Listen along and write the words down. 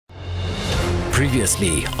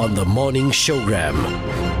Previously on the morning showgram.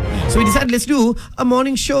 So we decided let's do a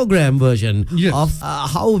morning showgram version of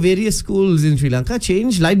how various schools in Sri Lanka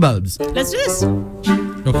change light bulbs. Let's do this.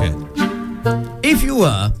 Okay. If you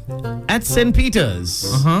were at St.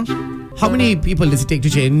 Peter's, how many people does it take to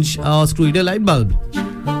change a screw-eater light bulb?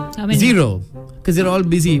 How many? 0. Because they're all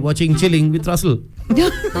busy watching Chilling with Russell.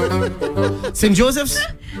 St. Joseph's?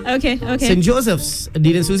 Okay. St. Joseph's,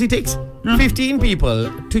 Dean and Susie takes 15 people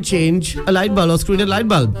to change a light bulb or screw-eater light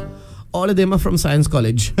bulb. All of them are from Science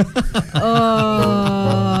College.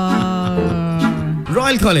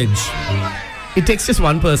 Royal College. It takes just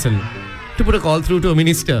one person to put a call through to a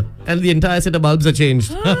minister and the entire set of bulbs are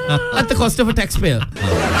changed at the cost of a taxpayer.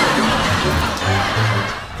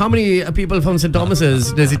 How many people from St.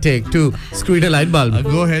 Thomas's does it take to screw-eater light bulb?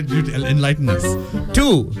 Go ahead, you enlighten us.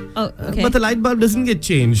 2. Oh, okay. But the light bulb doesn't get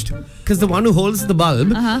changed because the one who holds the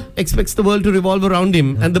bulb expects the world to revolve around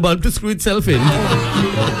him and the bulb to screw itself in.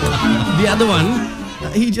 The other one,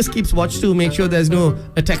 he just keeps watch to make sure there's no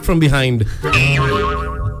attack from behind.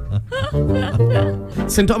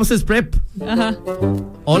 St. Thomas's Prep.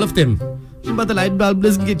 All of them. But the light bulb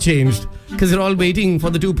doesn't get changed because they're all waiting for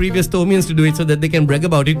the 2 previous Thomians to do it so that they can brag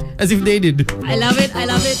about it as if they did. I love it.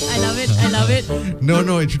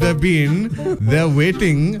 No, it should have been they're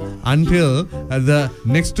waiting until the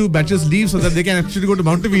next 2 batches leave so that they can actually go to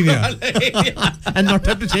Mount Lavinia and not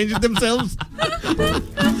have to change it themselves.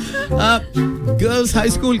 Girls' high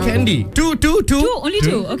school candy. 2. Only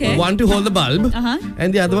 2. Okay. One to hold the bulb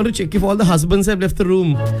and the other one to check if all the husbands have left the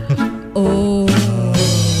room. Oh.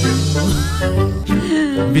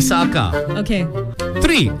 Visaka. Okay.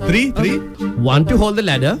 3. One to hold the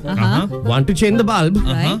ladder. One to change the bulb.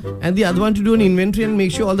 Right. And the other one to do an inventory and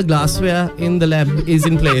make sure all the glassware in the lab is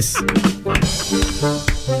in place. Oh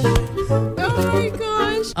my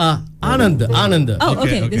gosh. Anand. Oh,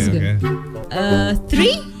 okay. This is good.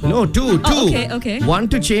 3? No, 2. Oh, okay. One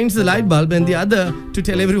to change the light bulb and the other to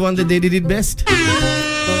tell everyone that they did it best.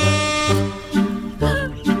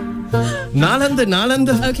 Nalanda.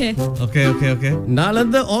 Okay.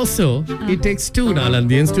 Nalanda also, it takes 2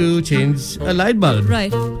 Nalandians to change a light bulb.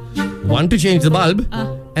 Right. One to change the bulb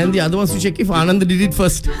and the other one's to check if Ananda did it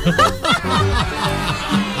first.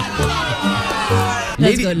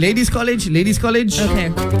 Ladies college.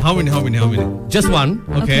 Okay. How many? Just 1.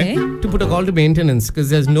 Okay. To put a call to maintenance because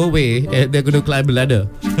there's no way they're going to climb a ladder.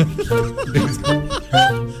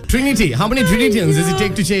 Trinity. How many Trinitians does it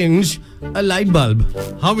take to change a light bulb?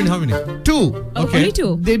 How many? 2. Oh, only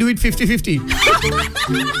 2. They do it 50-50.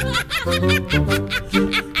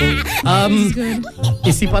 Good.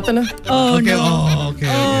 Isipatana. Oh, Okay. no. Oh,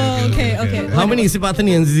 okay. How many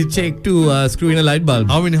Isipatanians does it take to screw in a light bulb?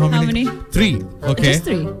 How many? How many? 3. Okay. Just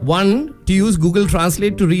 3. 1 to use Google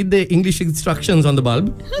Translate to read the English instructions on the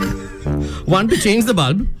bulb. 1 to change the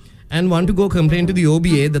bulb. And 1 to go complain to the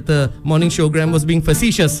OBA that the morning showgram was being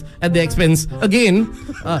facetious at their expense. Again,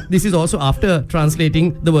 this is also after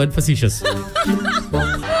translating the word facetious.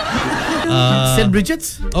 St.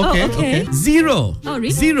 Bridget's? Okay. 0. Oh,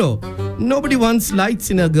 really? 0. Nobody wants lights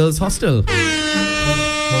in a girls' hostel.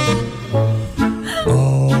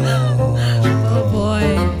 Oh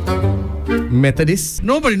boy. Methodist?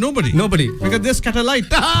 Nobody. Because they scatter light.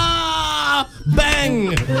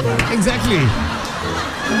 Bang! Exactly.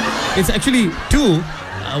 It's actually 2.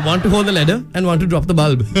 1 to hold the ladder and 1 to drop the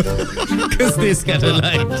bulb. Because they scatter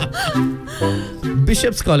light.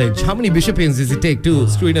 Bishop's College. How many Bishopians does it take to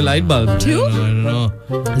screw in a light bulb? 2? I don't know.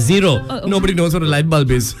 0. okay. Nobody knows what a light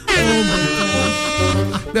bulb is. Oh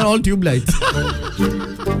my gosh. They're all tube lights.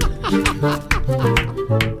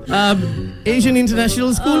 Asian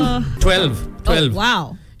International School? 12. Oh,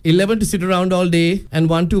 wow. 11 to sit around all day and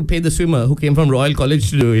 1 to pay the swimmer who came from Royal College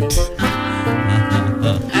to do it.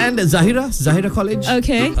 And Zahira College?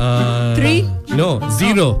 Okay. 3? No,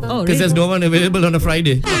 0. Because really? there's no one available on a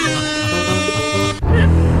Friday.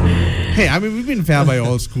 Hey, I mean, we've been fair by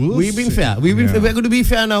all schools. We've been fair. We're going to be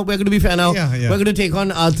fair now. Yeah. We're going to take on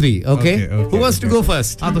R3. Okay? Who wants to go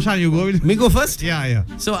first? Toshan, you go. Me go first? Yeah.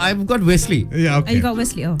 So I've got Wesley. Yeah, okay. And you got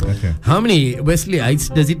Wesley. Oh. Okay. How many Wesleyites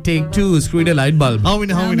does it take to screw in a light bulb? How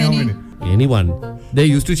many? Anyone. They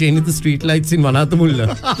used to change the street lights in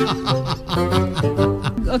Vanathamulla.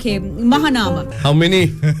 Okay, Mahanama. How many?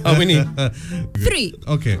 3.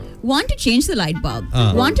 Okay. 1 to change the light bulb.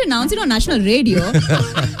 1 to announce it on national radio.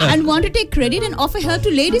 And 1 to take credit and offer help to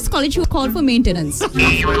ladies' college who call for maintenance.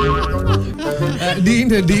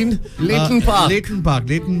 Dean, Leighton Park. Leighton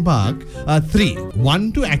Park. 3.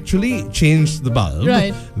 1 to actually change the bulb.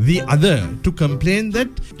 Right. The other to complain that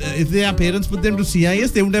if their parents put them to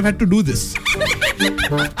CIS, they would have had to do this.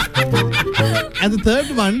 And the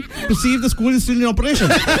third one, to see if the school is still in operation.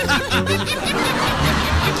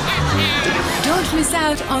 Don't miss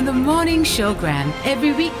out on the Morning Showgram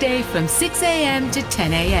every weekday from 6 a.m. to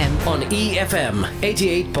 10 a.m. on EFM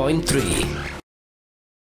 88.3.